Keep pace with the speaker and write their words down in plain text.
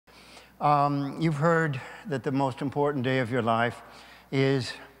You've heard that the most important day of your life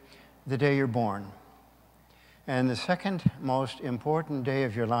is the day you're born. And the second most important day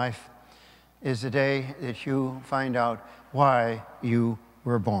of your life is the day that you find out why you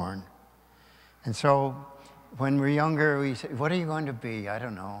were born. And so when we're younger, we say, what are you going to be? I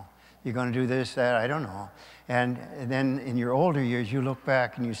don't know. You're going to do this, that, I don't know. And then in your older years, you look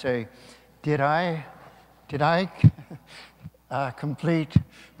back and you say, did I complete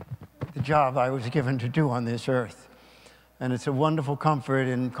the job I was given to do on this earth? And it's a wonderful comfort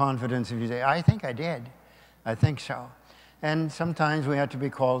and confidence if you say, I think I did. I think so. And sometimes we have to be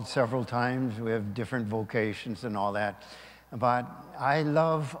called several times. We have different vocations and all that. But I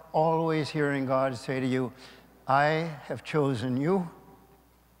love always hearing God say to you, I have chosen you.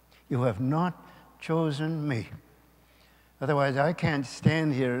 You have not chosen me. Otherwise, I can't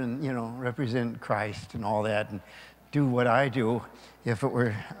stand here and, represent Christ and all that and do what I do if it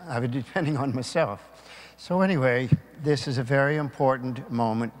were, I would be depending on myself. So anyway, this is a very important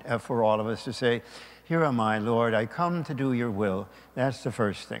moment for all of us to say, here am I, Lord, I come to do your will. That's the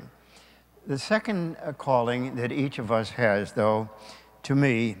first thing. The second calling that each of us has, though, to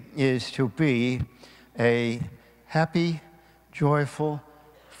me, is to be a happy, joyful,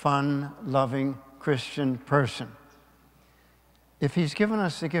 fun-loving Christian person. If he's given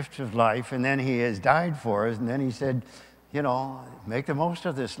us the gift of life, and then he has died for us, and then he said, make the most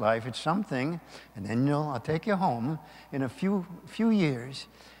of this life, it's something, and then I'll take you home in a few years,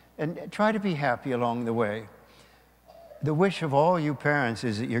 and try to be happy along the way. The wish of all you parents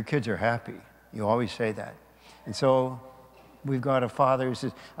is that your kids are happy. You always say that. And so we've got a father who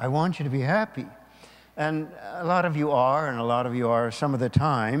says, I want you to be happy. And a lot of you are, and a lot of you are some of the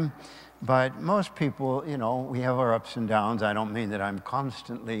time, but most people, we have our ups and downs. I don't mean that I'm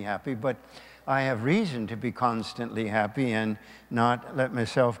constantly happy, but I have reason to be constantly happy and not let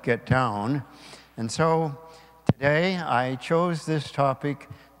myself get down. And so today I chose this topic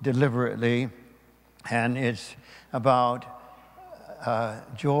deliberately, and it's about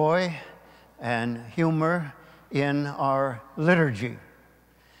joy and humor in our liturgy.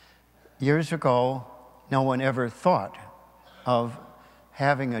 Years ago, no one ever thought of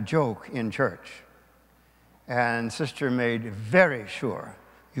having a joke in church. And Sister made very sure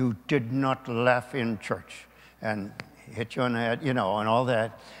you did not laugh in church and hit you on the head, and all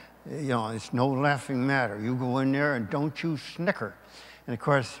that. It's no laughing matter. You go in there and don't you snicker. And of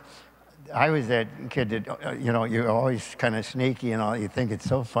course, I was that kid that, you're always kind of sneaky and all. You think it's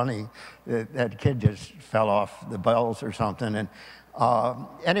so funny that that kid just fell off the bells or something. And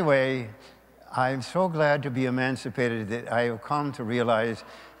anyway, I'm so glad to be emancipated that I have come to realize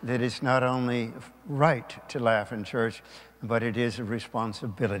that it's not only right to laugh in church, but it is a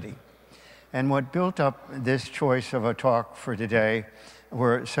responsibility. And what built up this choice of a talk for today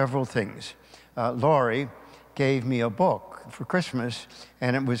were several things. Laurie gave me a book for Christmas,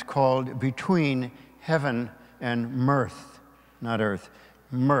 and it was called Between Heaven and Mirth, not Earth,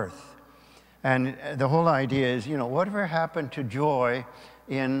 Mirth. And the whole idea is, whatever happened to joy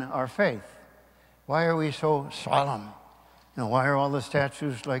in our faith? Why are we so solemn? Why are all the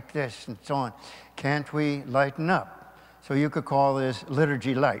statues like this and so on? Can't we lighten up? So you could call this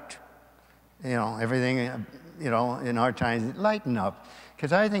liturgy light. Everything, in our times, lighten up.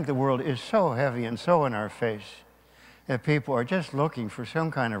 Because I think the world is so heavy and so in our face that people are just looking for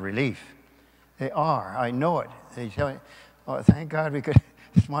some kind of relief. They are. I know it. They tell me, oh, thank God we could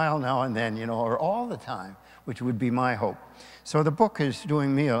smile now and then, or all the time, which would be my hope. So the book is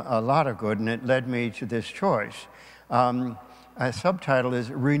doing me a lot of good, and it led me to this choice. A subtitle is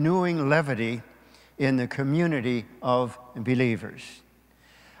Renewing Levity in the Community of Believers.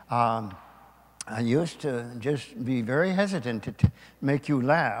 I used to just be very hesitant to make you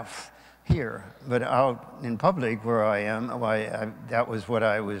laugh here, but out in public where I am, that was what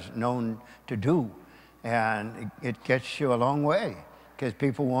I was known to do. And it gets you a long way because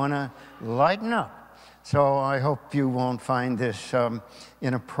people want to lighten up. So I hope you won't find this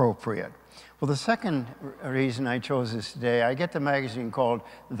inappropriate. Well, the second reason I chose this today, I get the magazine called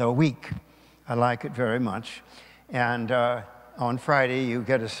The Week. I like it very much. And on Friday, you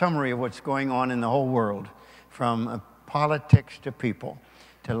get a summary of what's going on in the whole world, from politics to people,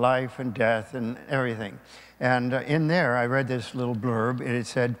 to life and death and everything. And in there, I read this little blurb, and it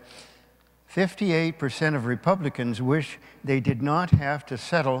said, 58% of Republicans wish they did not have to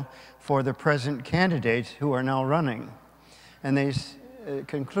settle for the present candidates who are now running. And they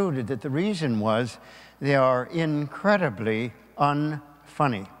concluded that the reason was they are incredibly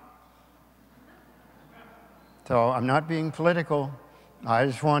unfunny. So I'm not being political. I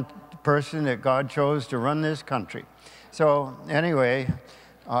just want the person that God chose to run this country. So anyway,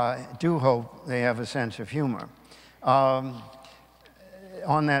 do hope they have a sense of humor. On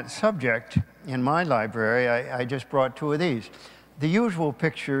that subject, in my library, I just brought two of these. The usual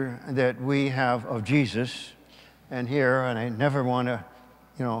picture that we have of Jesus, and here, and I never want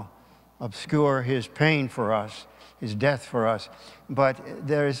to, obscure his pain for us, his death for us, but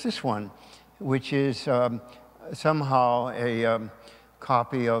there is this one, which is somehow a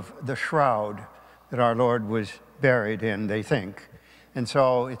copy of the shroud that our Lord was buried in, they think. And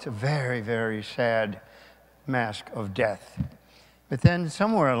so it's a very, very sad mask of death. But then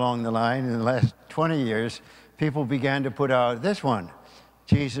somewhere along the line, in the last 20 years, people began to put out this one,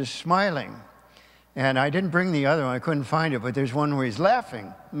 Jesus smiling. And I didn't bring the other one, I couldn't find it, but there's one where he's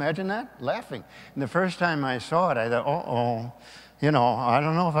laughing. Imagine that, laughing. And the first time I saw it, I thought, I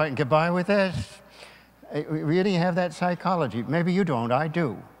don't know if I can get by with this. I really have that psychology. Maybe you don't, I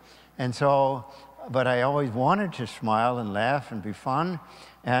do. And so, but I always wanted to smile and laugh and be fun.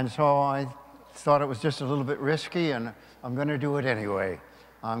 And so I thought it was just a little bit risky, and I'm going to do it anyway.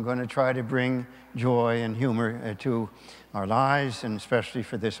 I'm going to try to bring joy and humor to our lives, and especially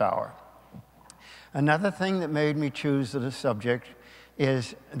for this hour. Another thing that made me choose the subject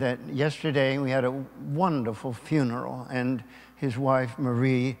is that yesterday we had a wonderful funeral, and his wife,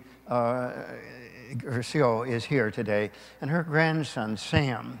 Marie Garcia, is here today, and her grandson,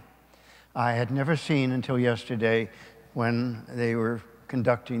 Sam, I had never seen until yesterday when they were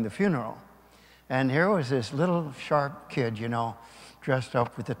conducting the funeral. And here was this little sharp kid, dressed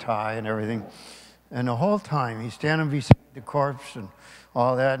up with a tie and everything. And the whole time he's standing beside the corpse and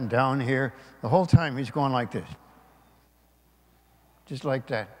all that, and down here, the whole time he's going like this. Just like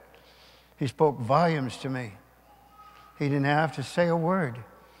that. He spoke volumes to me. He didn't have to say a word.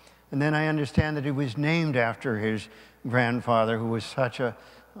 And then I understand that he was named after his grandfather, who was such a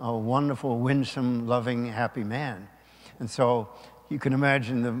wonderful, winsome, loving, happy man. And so you can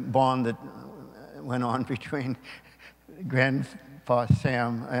imagine the bond that went on between Grandpa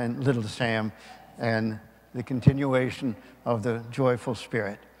Sam and little Sam, and the continuation of the joyful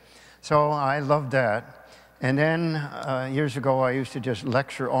spirit. So I loved that. And then years ago, I used to just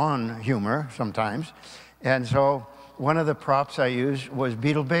lecture on humor sometimes. And so one of the props I used was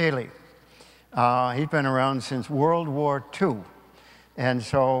Beetle Bailey. He'd been around since World War II. And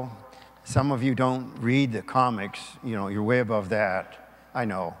so some of you don't read the comics. You're way above that. I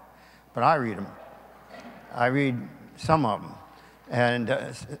know. But I read them. I read some of them.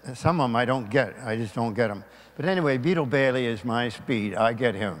 And some of them I don't get. I just don't get them. But anyway, Beetle Bailey is my speed. I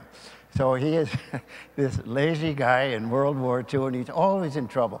get him. So he is this lazy guy in World War II, and he's always in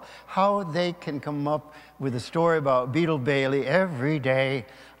trouble. How they can come up with a story about Beetle Bailey every day,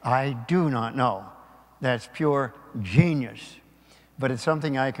 I do not know. That's pure genius. But it's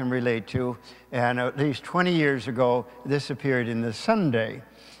something I can relate to. And at least 20 years ago, this appeared in the Sunday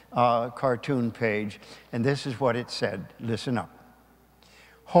cartoon page. And this is what it said. Listen up.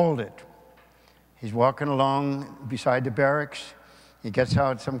 Hold it. He's walking along beside the barracks. He gets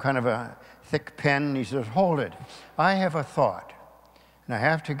out some kind of a thick pen, and he says, hold it. I have a thought, and I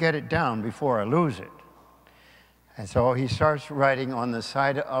have to get it down before I lose it. And so he starts writing on the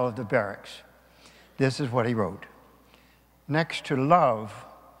side of the barracks. This is what he wrote. Next to love,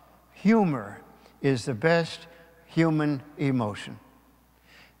 humor is the best human emotion.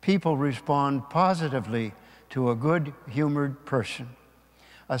 People respond positively to a good-humored person.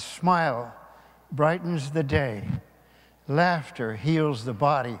 A smile brightens the day. Laughter heals the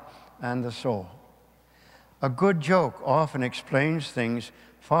body and the soul. A good joke often explains things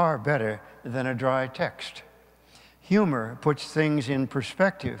far better than a dry text. Humor puts things in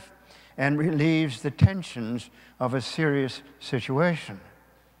perspective and relieves the tensions of a serious situation.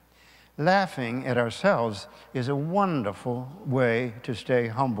 Laughing at ourselves is a wonderful way to stay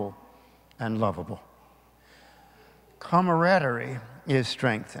humble and lovable. Camaraderie is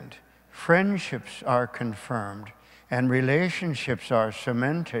strengthened, friendships are confirmed, and relationships are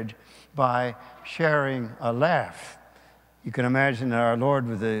cemented by sharing a laugh. You can imagine that our Lord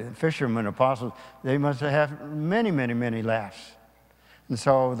with the fishermen, apostles, they must have had many, many, many laughs. And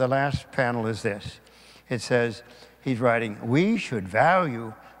so the last panel is this. It says, he's writing, we should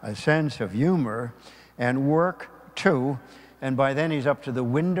value a sense of humor and work too. And by then he's up to the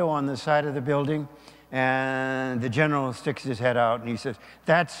window on the side of the building, and the general sticks his head out and he says,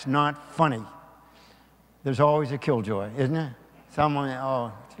 that's not funny. There's always a killjoy, isn't it? Someone,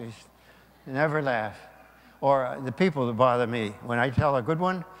 oh, geez, never laugh. Or the people that bother me, when I tell a good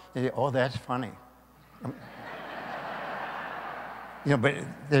one, they say, oh, that's funny. But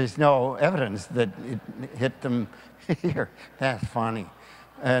there's no evidence that it hit them here. That's funny.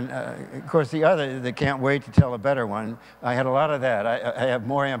 And of course, the other, they can't wait to tell a better one. I had a lot of that. I have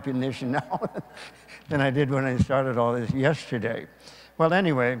more ammunition now than I did when I started all this yesterday. Well,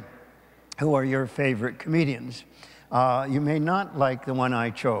 anyway, who are your favorite comedians? You may not like the one I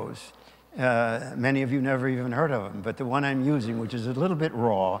chose. Many of you never even heard of him, but the one I'm using, which is a little bit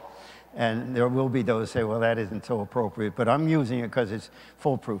raw, and there will be those who say, well, that isn't so appropriate, but I'm using it because it's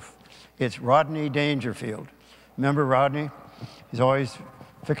foolproof. It's Rodney Dangerfield. Remember Rodney? He's always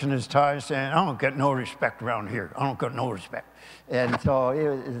fixing his tie saying, I don't get no respect around here. I don't get no respect. And so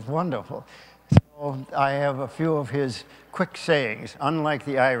it's wonderful. So I have a few of his quick sayings, unlike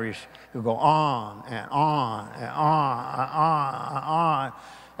the Irish who go on and on and on and on and on.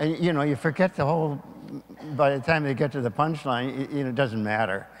 And you know, you forget the whole, by the time they get to the punchline, it doesn't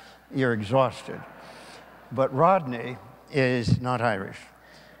matter. You're exhausted. But Rodney is not Irish.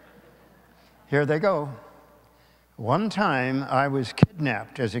 Here they go. One time I was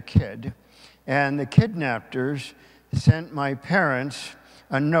kidnapped as a kid, and the kidnappers sent my parents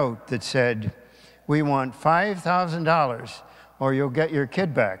a note that said, we want $5,000 or you'll get your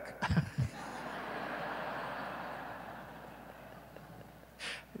kid back.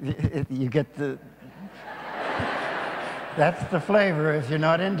 You get the, that's the flavor. If you're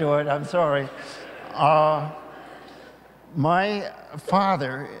not into it, I'm sorry. My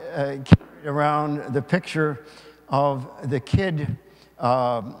father carried around the picture of the kid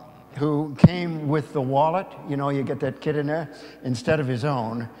who came with the wallet. You know, you get that kid in there instead of his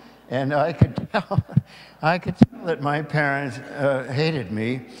own. And I could tell that my parents hated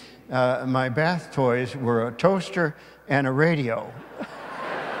me. My bath toys were a toaster and a radio.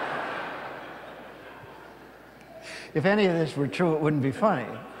 If any of this were true, it wouldn't be funny.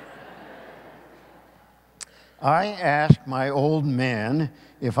 I asked my old man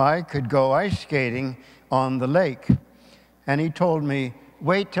if I could go ice skating on the lake, and he told me,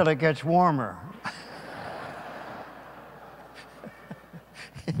 wait till it gets warmer.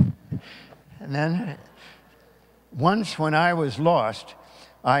 And then, once when I was lost,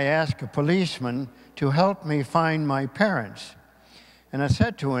 I asked a policeman to help me find my parents. And I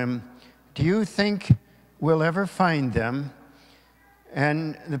said to him, do you think we'll ever find them?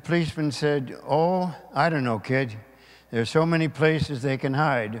 And the policeman said, oh, I don't know, kid. There's so many places they can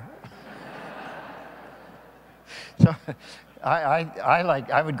hide. So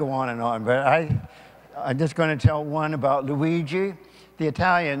I would go on and on, but I'm just going to tell one about Luigi. The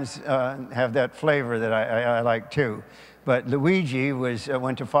Italians have that flavor that I like too. But Luigi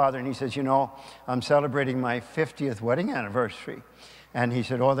went to Father and he says, you know, I'm celebrating my 50th wedding anniversary. And he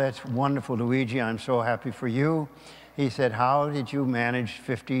said, oh, that's wonderful, Luigi. I'm so happy for you. He said, how did you manage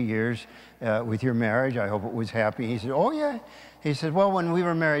 50 years with your marriage? I hope it was happy. He said, oh, yeah. He said, well, when we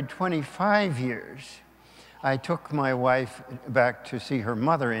were married 25 years, I took my wife back to see her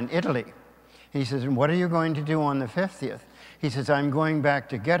mother in Italy. He says, and what are you going to do on the 50th? He says, I'm going back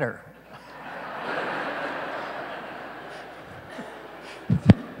to get her.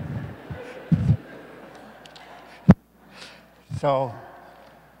 So,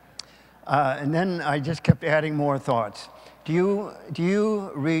 and then I just kept adding more thoughts. Do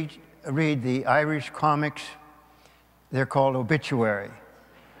you read the Irish comics? They're called Obituary.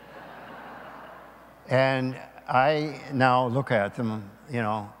 And I now look at them, you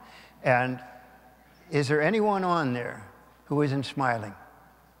know, and is there anyone on there who isn't smiling?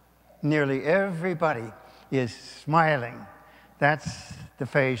 Nearly everybody is smiling. That's the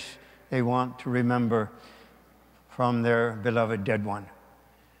face they want to remember from their beloved dead one.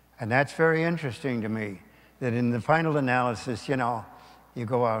 And that's very interesting to me, that in the final analysis, you know, you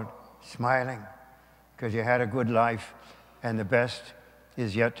go out smiling because you had a good life and the best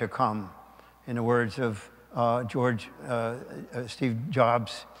is yet to come. In the words of Steve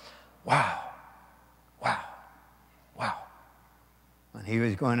Jobs, wow, wow, wow. And he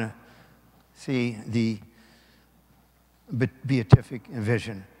was going to see the beatific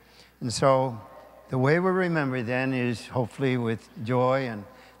vision. And so the way we remember then is hopefully with joy and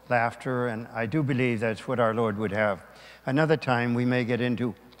laughter, and I do believe that's what our Lord would have. Another time we may get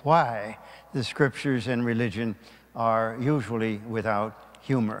into why the scriptures and religion are usually without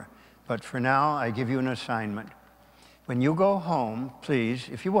humor. But for now, I give you an assignment. When you go home, please,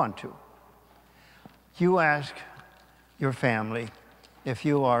 if you want to, you ask your family if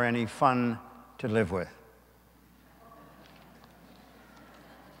you are any fun to live with.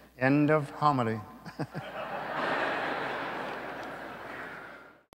 End of homily.